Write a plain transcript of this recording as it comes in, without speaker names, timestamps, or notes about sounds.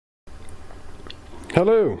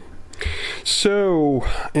Hello. So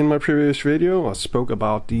in my previous video I spoke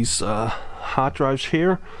about these hard drives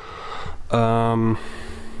here,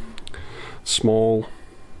 small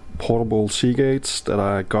portable Seagates that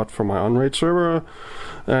I got from my Unraid server,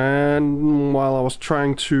 and while I was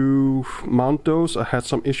trying to mount those I had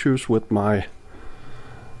some issues with my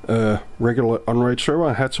regular Unraid server.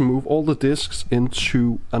 I had to move all the disks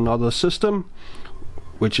into another system,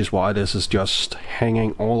 which is why this is just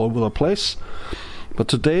hanging all over the place. But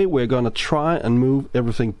today we're gonna try and move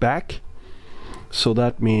everything back. So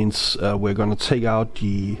that means we're gonna take out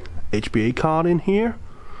the HBA card in here,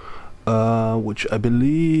 which I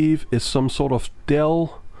believe is some sort of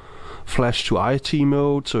Dell flash to IT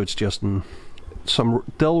mode. So it's just some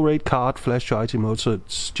Dell RAID card flash to IT mode. So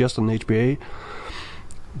it's just an HBA.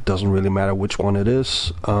 Doesn't really matter which one it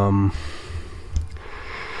is. And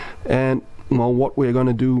well, what we're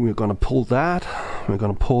gonna do, we're gonna pull that. We're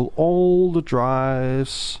gonna pull all the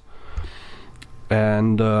drives,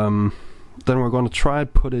 and then we're gonna try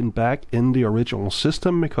put it back in the original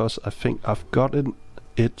system, because I think I've gotten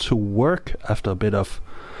it to work after a bit of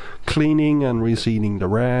cleaning and reseating the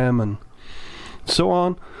RAM and so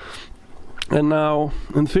on. And now,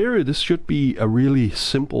 in theory, this should be a really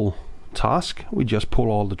simple task. We just pull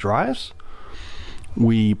all the drives.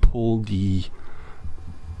 We pull the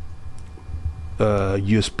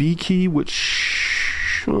USB key,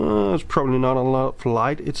 which is probably not a lot of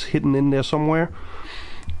light, it's hidden in there somewhere,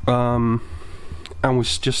 and we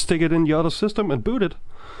just stick it in the other system and boot it.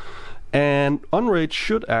 And Unraid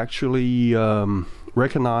should actually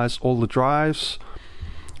recognize all the drives.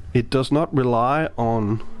 It does not rely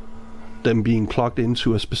on them being plugged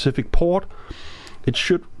into a specific port. It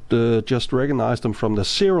should just recognize them from the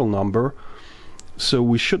serial number, so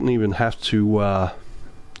we shouldn't even have to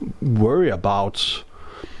worry about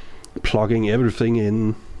plugging everything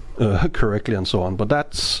in correctly and so on. But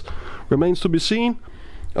that remains to be seen.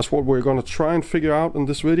 That's what we're going to try and figure out in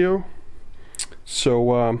this video.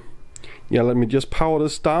 So yeah, let me just power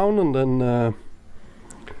this down, and then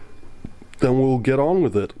we'll get on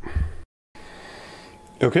with it.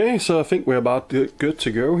 Okay, so I think we're about good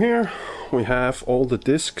to go here. We have all the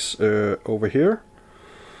disks over here,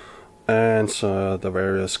 and the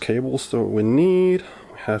various cables that we need.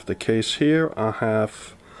 Have the case here. I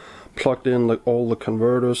have plugged in all the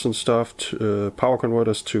converters and stuff, to, power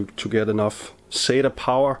converters, to get enough SATA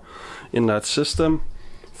power in that system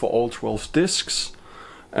for all 12 disks.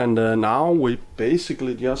 And now we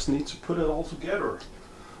basically just need to put it all together,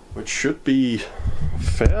 which should be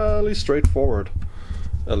fairly straightforward,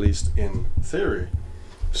 at least in theory.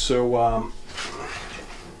 So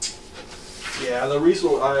yeah, the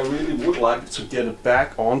reason I really would like to get it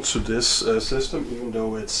back onto this system, even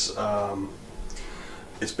though it's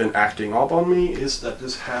been acting up on me, is that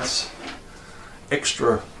this has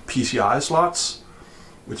extra PCI slots,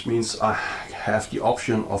 which means I have the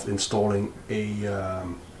option of installing a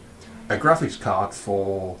graphics card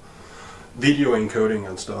for video encoding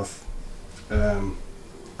and stuff.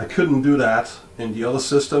 I couldn't do that in the other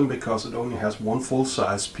system because it only has one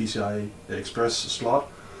full-size PCI Express slot.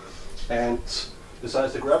 And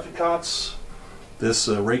besides the graphic cards, this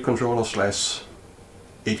RAID controller slash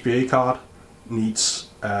HBA card needs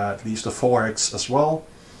at least a 4X as well.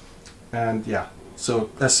 And yeah, so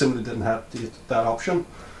I simply didn't have that option.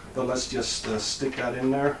 But let's just stick that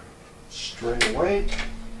in there straight away.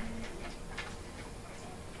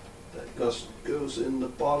 That goes in the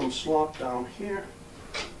bottom slot down here.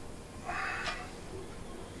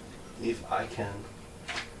 If I can.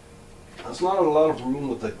 There's not a lot of room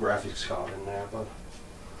with the graphics card in there, but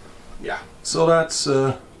yeah. So that's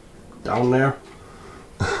down there.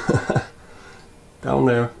 Down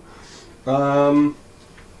there. Now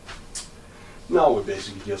we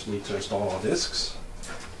basically just need to install our disks.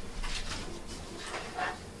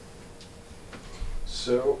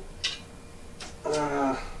 So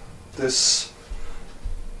this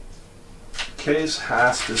case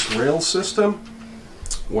has this rail system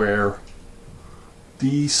where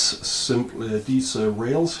these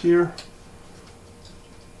rails here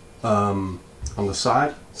on the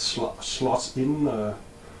side slots in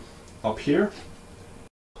up here.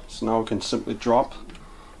 So now we can simply drop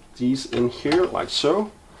these in here like so.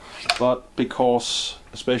 But because,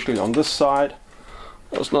 especially on this side,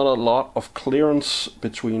 there's not a lot of clearance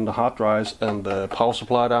between the hard drives and the power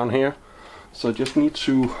supply down here, so I just need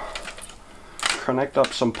to connect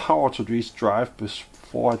up some power to these drives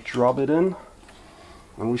before I drop it in.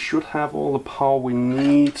 And we should have all the power we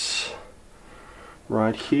need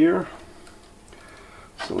right here.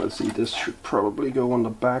 So let's see, this should probably go on the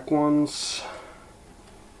back ones.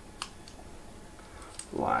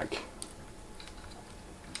 Like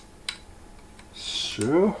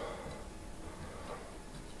so.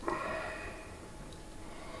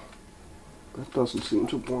 That doesn't seem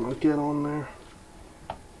to want to get on there.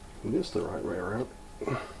 It is the right way around.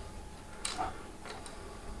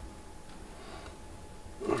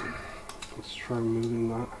 Let's try moving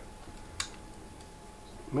that.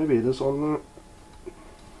 Maybe it is on there.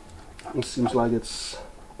 It seems like it's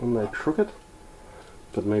on there crooked,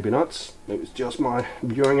 but maybe not. Maybe it's just my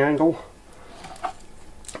viewing angle.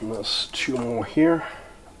 And there's two more here.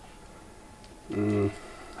 So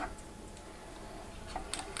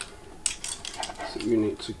you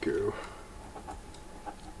need to go.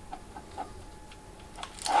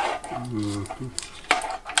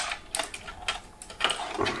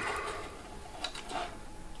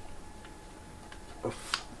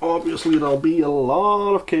 Obviously there'll be a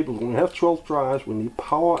lot of cables. When we have 12 drives, we need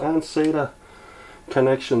power and SATA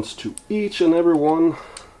connections to each and every one.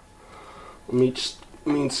 Which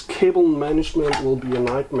means cable management will be a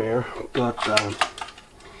nightmare, but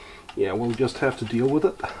yeah, we'll just have to deal with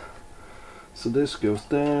it. So this goes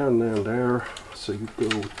there and then there, so you go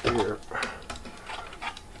there.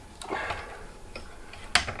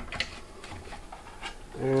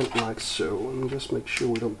 And like so, and just make sure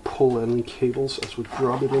we don't pull any cables as we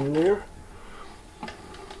drop it in there.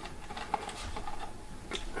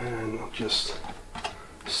 And I'll just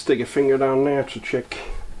stick a finger down there to check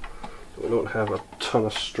so we don't have a ton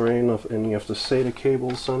of strain of any of the SATA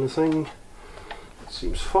cables or anything. It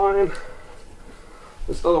seems fine.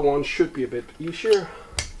 This other one should be a bit easier,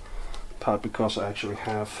 part because I actually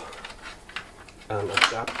have an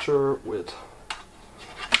adapter with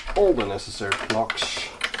all the necessary plugs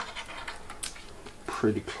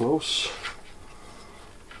pretty close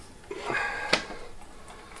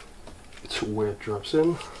to where it drops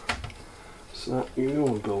in. So you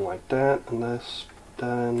will go like that, and this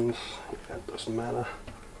then that doesn't matter.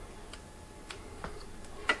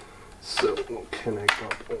 So we'll connect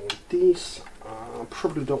up all these.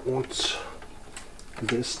 Probably don't want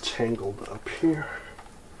this tangled up here.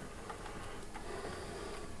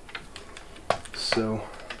 So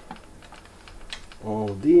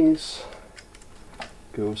all of these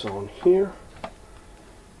goes on here.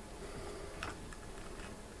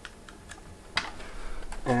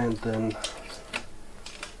 And then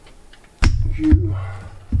you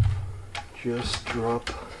just drop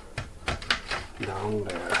down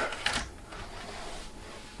there.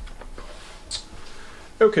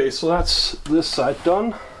 Okay, so that's this side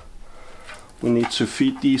done. We need to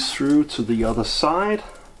feed these through to the other side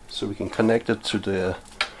so we can connect it to the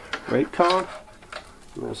RAID card.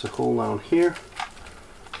 And there's a hole down here.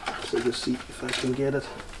 So just see if I can get it.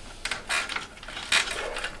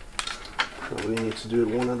 Probably need to do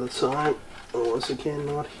it one at a time, otherwise I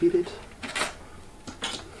cannot hit it.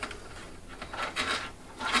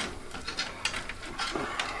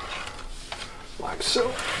 Like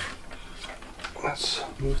so. Let's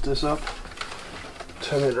move this up,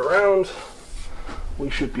 turn it around. We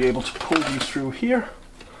should be able to pull these through here,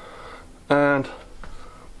 and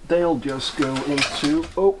they'll just go into,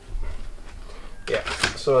 oh, yeah,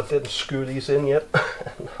 so I didn't screw these in yet.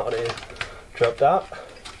 Now they dropped out.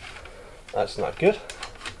 That's not good,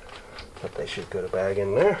 but they should go back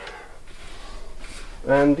in there.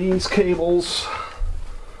 And these cables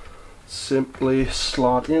simply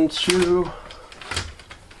slot into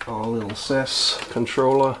our little SES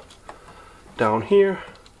controller down here,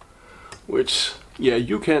 which, yeah,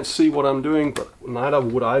 you can't see what I'm doing, but neither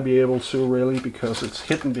would I be able to really, because it's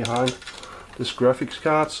hidden behind this graphics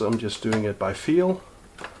card, so I'm just doing it by feel.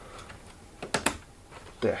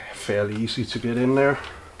 They're fairly easy to get in there.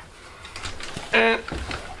 And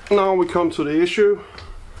now we come to the issue,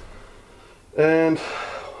 and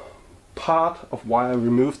part of why I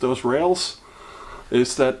removed those rails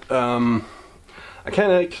is that I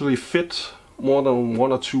can't actually fit more than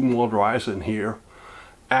one or two more drives in here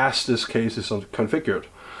as this case is configured.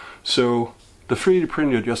 So the 3D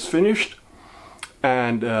printer just finished,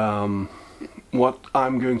 and what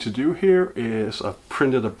I'm going to do here is I've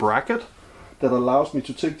printed a bracket that allows me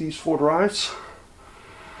to take these 4 drives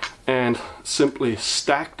and simply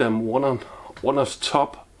stack them one on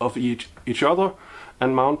top of each other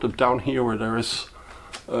and mount them down here where there is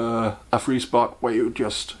a free spot where you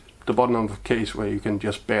just, the bottom of the case where you can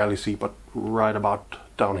just barely see, but right about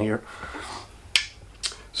down here.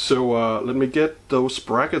 So let me get those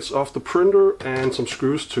brackets off the printer and some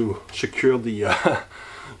screws to secure the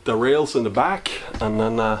the rails in the back, and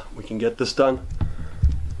then we can get this done.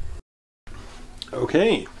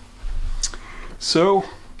 Okay, so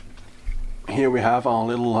here we have our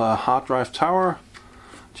little hard drive tower.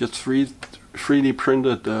 Just 3D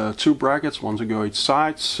printed 2 brackets, one to go each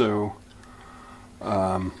side, so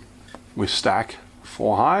we stack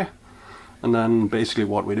 4 high, and then basically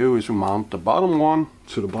what we do is we mount the bottom one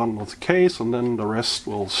to the bottom of the case, and then the rest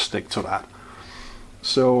will stick to that.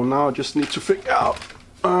 So now I just need to figure out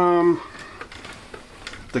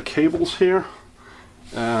the cables here.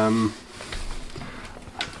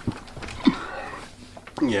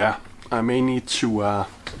 Yeah, I may need to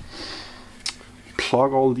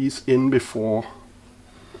plug all these in before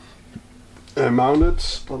I mount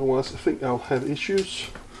it, otherwise I think I'll have issues.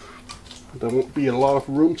 There won't be a lot of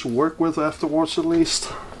room to work with afterwards, at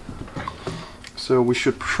least. So we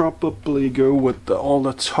should probably go with all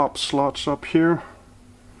the top slots up here.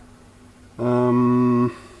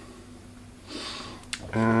 And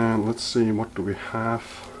let's see, what do we have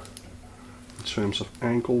in terms of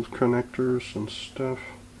angled connectors and stuff.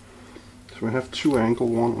 So we have 2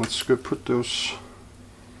 angled ones. Let's go put those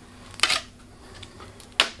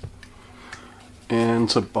and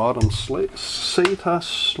the bottom SATA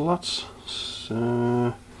slots.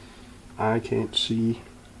 I can't see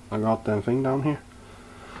a goddamn thing down here.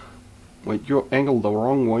 Wait, you're angled the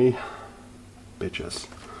wrong way, bitches.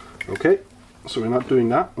 Okay, so we're not doing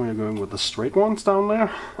that. We're going with the straight ones down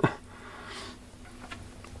there.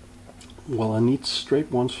 Well, I need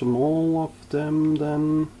straight ones from all of them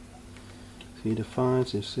then. C5,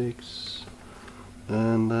 C6,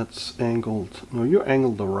 and that's angled. No, you're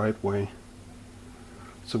angled the right way.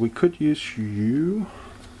 So we could use you.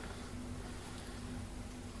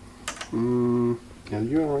 Yeah,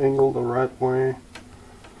 you're angled the right way.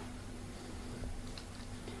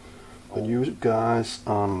 But you guys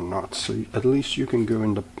are not. So at least you can go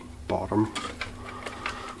in the bottom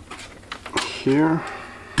here.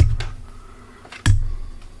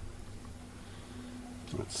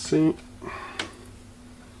 Let's see.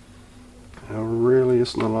 There really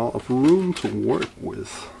isn't a lot of room to work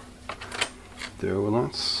with. Though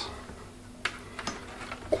that's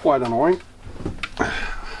quite annoying.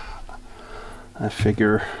 I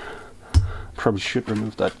figure probably should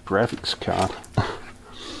remove that graphics card.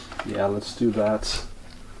 Yeah, let's do that.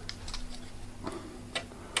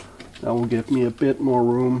 That will give me a bit more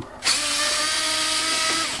room.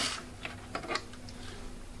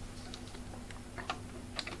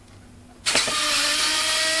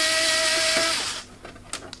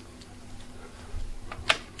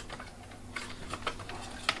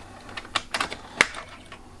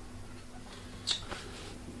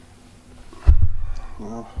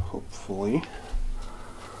 Well, hopefully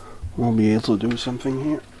we'll be able to do something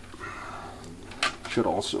here. Should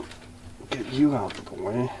also get you out of the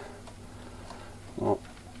way. Well,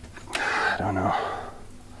 I don't know,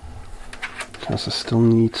 because it still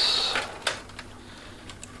needs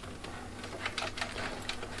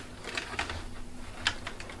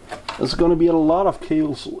there's gonna be a lot of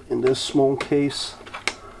cables in this small case,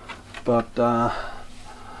 but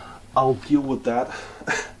I'll deal with that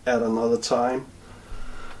at another time.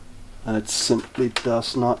 It simply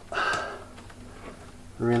does not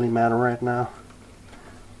really matter right now.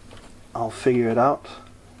 I'll figure it out.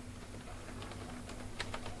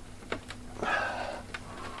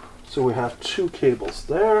 So we have 2 cables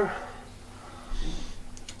there.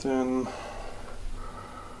 Then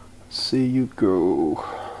see you go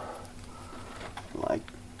like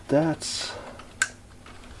that,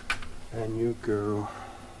 and you go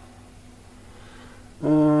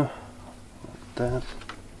like that.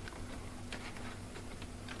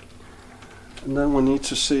 And then we need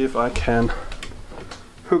to see if I can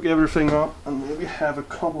hook everything up and maybe have a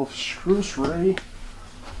couple of screws ready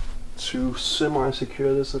to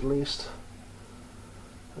semi-secure this at least.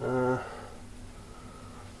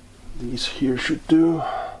 These here should do.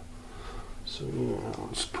 So yeah,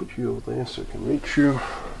 let's put you over there so I can reach you.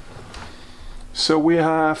 So we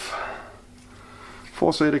have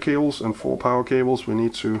 4 SATA cables and 4 power cables.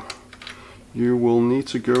 You will need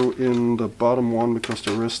to go in the bottom one because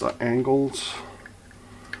the rest are angled.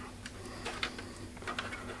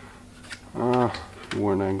 You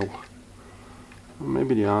weren't angled.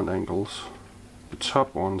 Maybe they aren't angles. The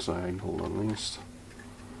top ones are angled at least.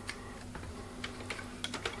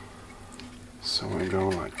 So I go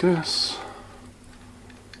like this.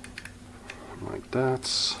 Like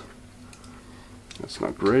that. That's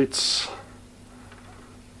not great.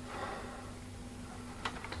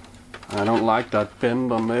 I don't like that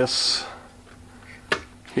bend on this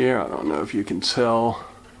here. I don't know if you can tell,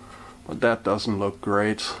 but that doesn't look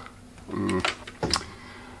great.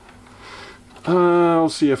 I'll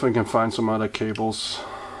see if I can find some other cables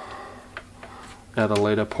at a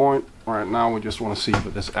later point. Right now we just want to see if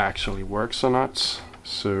this actually works or not.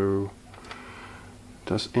 So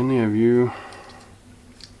does any of you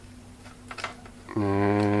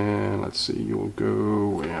let's see, you'll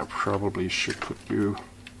go, yeah, probably should put you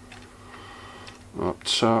up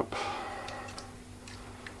top,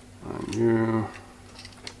 and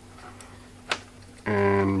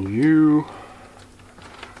you,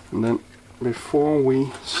 and then before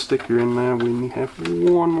we stick you in there, we have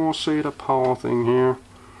one more SATA power thing here,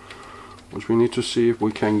 which we need to see if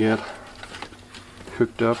we can get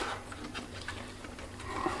hooked up.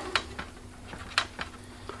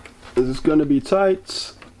 This is gonna be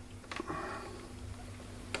tight.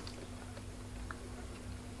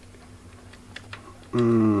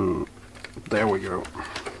 There we go.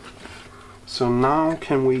 So now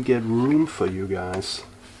can we get room for you guys?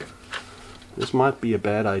 This might be a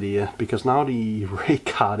bad idea because now the array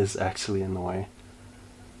card is actually in the way.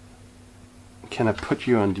 Can I put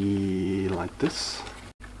you on the like this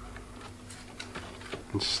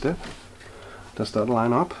instead? Does that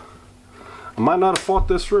line up? I might not have thought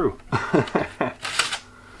this through.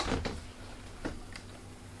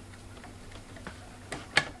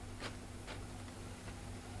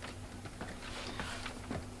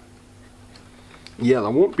 Yeah,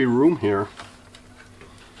 there won't be room here.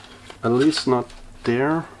 At least not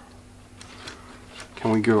there.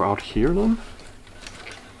 Can we go out here then?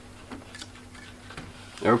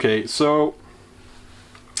 Okay, so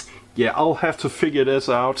yeah, I'll have to figure this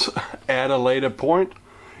out at a later point.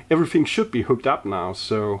 Everything should be hooked up now,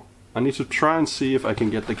 so I need to try and see if I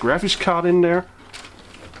can get the graphics card in there,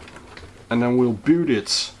 and then we'll boot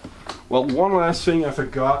it. Well, one last thing I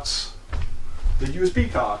forgot, the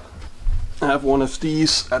USB card. I have one of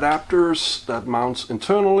these adapters that mounts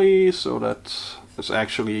internally, so that is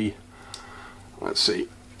actually, let's see,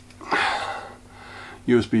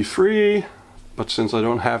 USB 3, but since I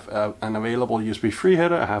don't have an available USB 3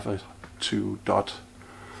 header, I have a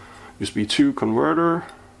USB 2 converter,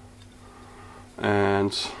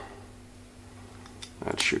 and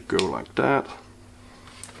that should go like that.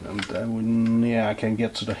 And then, yeah, I can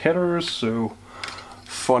get to the headers, so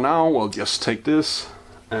for now we'll just take this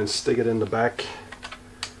and stick it in the back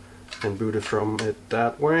and boot it from it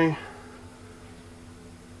that way.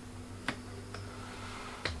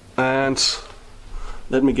 And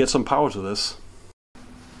let me get some power to this.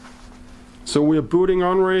 So we're booting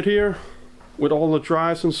Unraid here with all the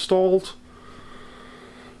drives installed.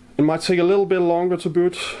 It might take a little bit longer to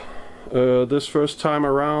boot this first time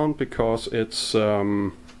around because it's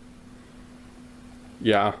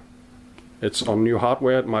yeah, it's on new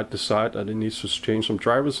hardware. It might decide that it needs to change some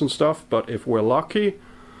drivers and stuff, but if we're lucky,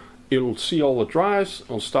 it'll see all the drives,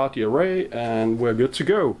 it'll start the array, and we're good to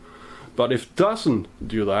go. But if it doesn't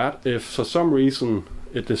do that, if for some reason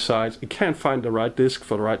it decides it can't find the right disk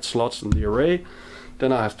for the right slots in the array,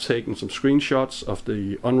 then I have taken some screenshots of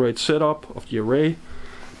the Unraid setup of the array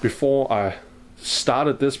before I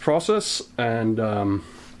started this process, and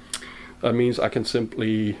that means I can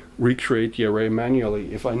simply recreate the array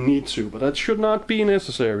manually if I need to, but that should not be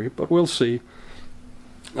necessary, but we'll see.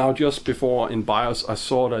 Now, just before in BIOS, I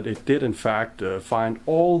saw that it did in fact find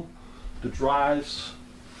all the drives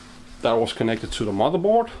that was connected to the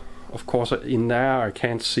motherboard. Of course, in there I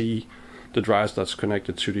can't see the drives that's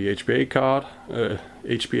connected to the HBA card.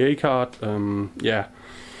 Yeah,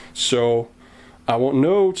 so I won't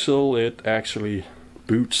know till it actually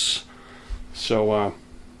boots. So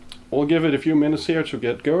we'll give it a few minutes here to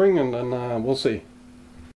get going, and then we'll see.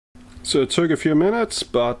 So it took a few minutes,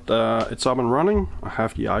 but it's up and running. I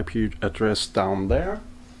have the IP address down there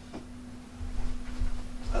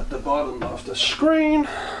at the bottom of the screen.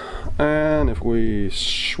 And if we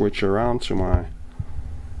switch around to my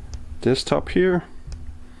desktop here,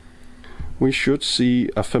 we should see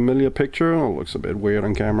a familiar picture. It looks a bit weird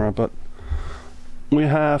on camera, but we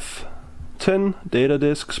have 10 data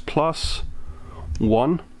disks plus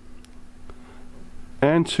 1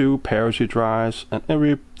 and 2 parity drives, and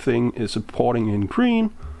everything is reporting in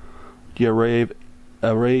green. The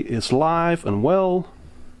array is live and well,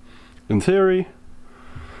 in theory,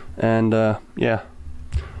 and yeah,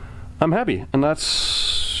 I'm happy. And that's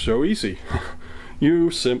so easy. You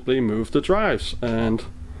simply move the drives and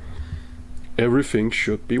everything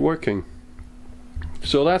should be working.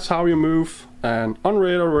 So that's how you move an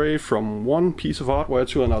Unraid array from one piece of hardware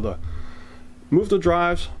to another. Move the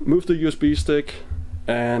drives, move the USB stick,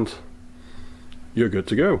 and you're good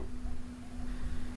to go.